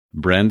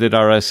Branded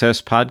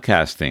RSS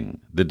Podcasting,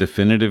 the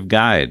definitive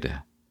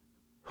guide.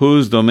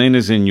 Whose domain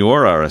is in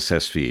your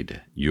RSS feed,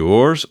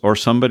 yours or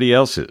somebody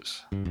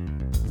else's?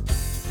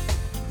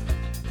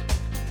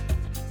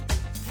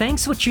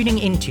 Thanks for tuning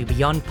in to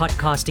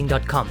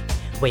BeyondPodcasting.com,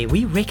 where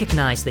we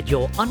recognize that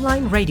your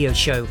online radio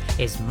show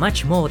is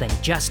much more than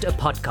just a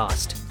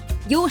podcast.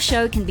 Your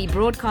show can be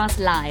broadcast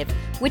live,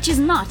 which is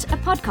not a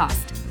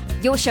podcast.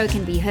 Your show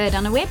can be heard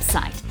on a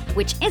website,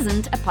 which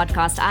isn't a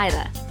podcast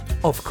either.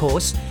 Of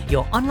course,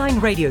 your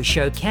online radio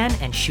show can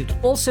and should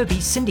also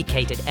be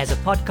syndicated as a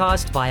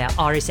podcast via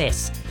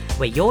RSS,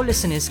 where your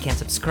listeners can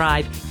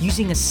subscribe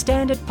using a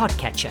standard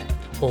podcatcher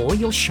or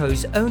your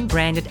show's own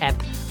branded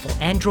app for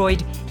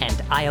Android and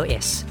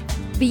iOS.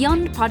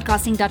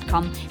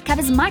 BeyondPodcasting.com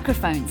covers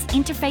microphones,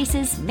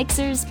 interfaces,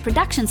 mixers,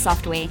 production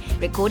software,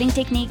 recording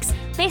techniques,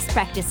 best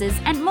practices,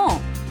 and more.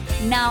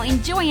 Now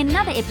enjoy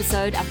another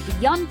episode of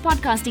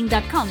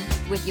BeyondPodcasting.com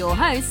with your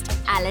host,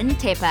 Alan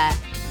Tepper.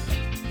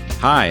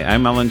 Hi,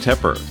 I'm Alan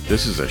Tepper.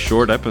 This is a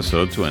short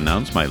episode to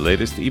announce my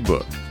latest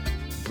ebook,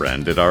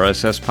 Branded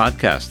RSS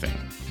Podcasting,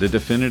 the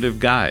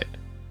definitive guide.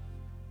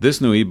 This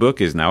new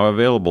ebook is now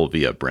available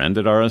via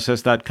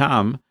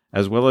brandedrss.com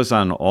as well as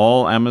on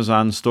all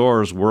Amazon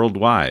stores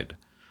worldwide.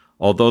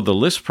 Although the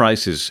list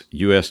price is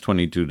US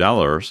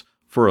 $22,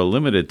 for a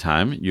limited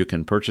time you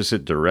can purchase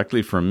it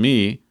directly from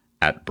me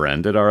at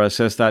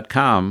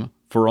brandedrss.com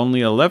for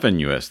only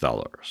 $11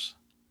 US.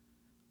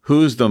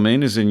 Whose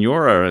domain is in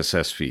your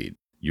RSS feed?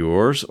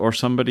 Yours or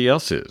somebody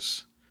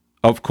else's?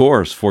 Of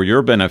course, for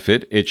your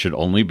benefit, it should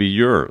only be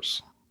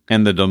yours.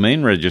 And the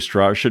domain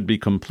registrar should be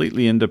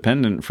completely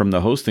independent from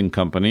the hosting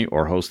company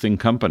or hosting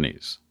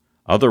companies.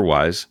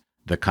 Otherwise,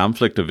 the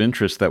conflict of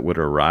interest that would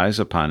arise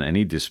upon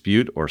any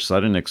dispute or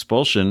sudden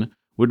expulsion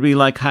would be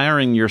like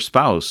hiring your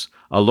spouse,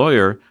 a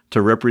lawyer,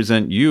 to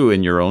represent you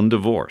in your own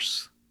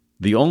divorce.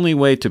 The only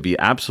way to be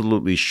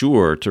absolutely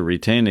sure to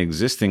retain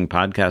existing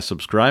podcast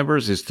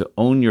subscribers is to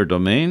own your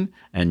domain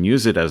and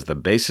use it as the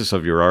basis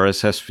of your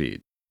RSS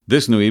feed.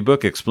 This new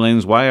ebook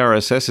explains why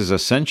RSS is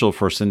essential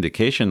for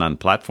syndication on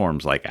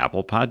platforms like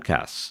Apple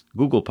Podcasts,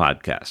 Google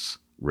Podcasts,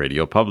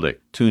 Radio Public,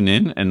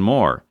 TuneIn, and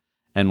more,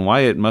 and why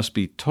it must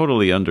be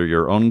totally under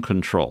your own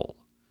control.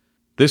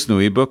 This new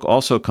ebook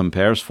also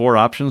compares 4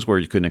 options where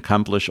you can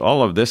accomplish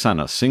all of this on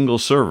a single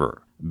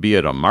server, be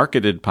it a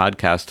marketed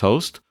podcast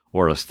host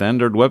or a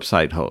standard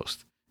website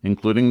host,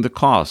 including the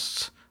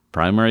costs,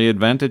 primary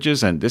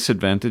advantages and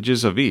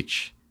disadvantages of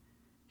each.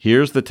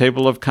 Here's the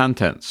table of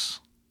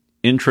contents.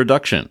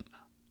 Introduction.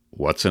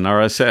 What's an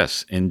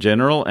RSS in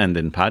general and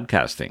in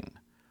podcasting?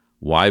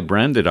 Why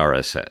branded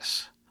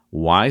RSS?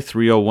 Why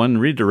 301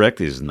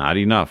 redirect is not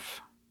enough.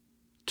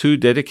 2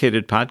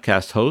 dedicated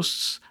podcast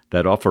hosts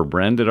that offer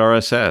branded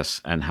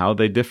RSS and how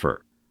they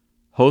differ.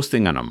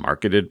 Hosting on a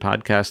marketed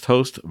podcast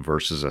host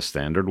versus a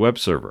standard web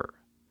server.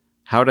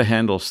 How to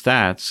handle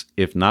stats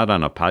if not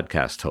on a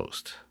podcast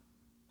host.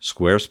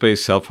 Squarespace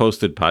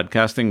self-hosted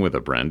podcasting with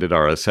a branded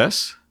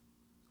RSS.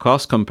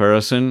 Cost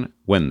comparison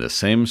when the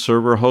same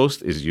server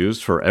host is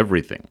used for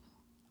everything.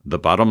 The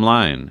bottom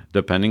line,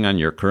 depending on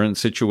your current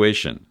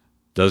situation.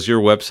 Does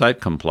your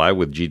website comply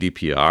with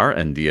GDPR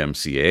and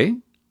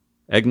DMCA?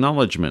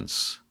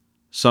 Acknowledgements.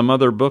 Some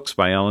other books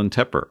by Alan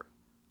Tepper.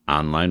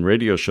 Online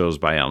radio shows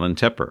by Alan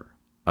Tepper.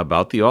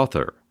 About the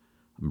author.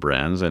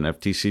 Brands and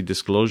FTC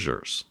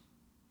disclosures.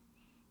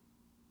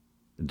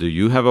 Do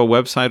you have a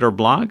website or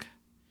blog?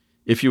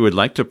 If you would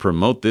like to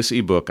promote this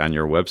ebook on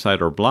your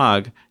website or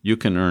blog, you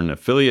can earn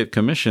affiliate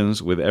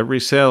commissions with every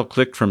sale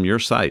clicked from your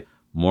site.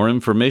 More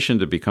information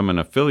to become an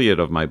affiliate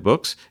of my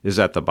books is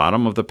at the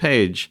bottom of the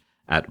page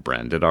at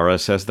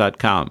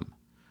brandedrss.com.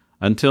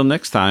 Until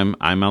next time,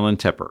 I'm Alan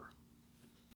Tepper.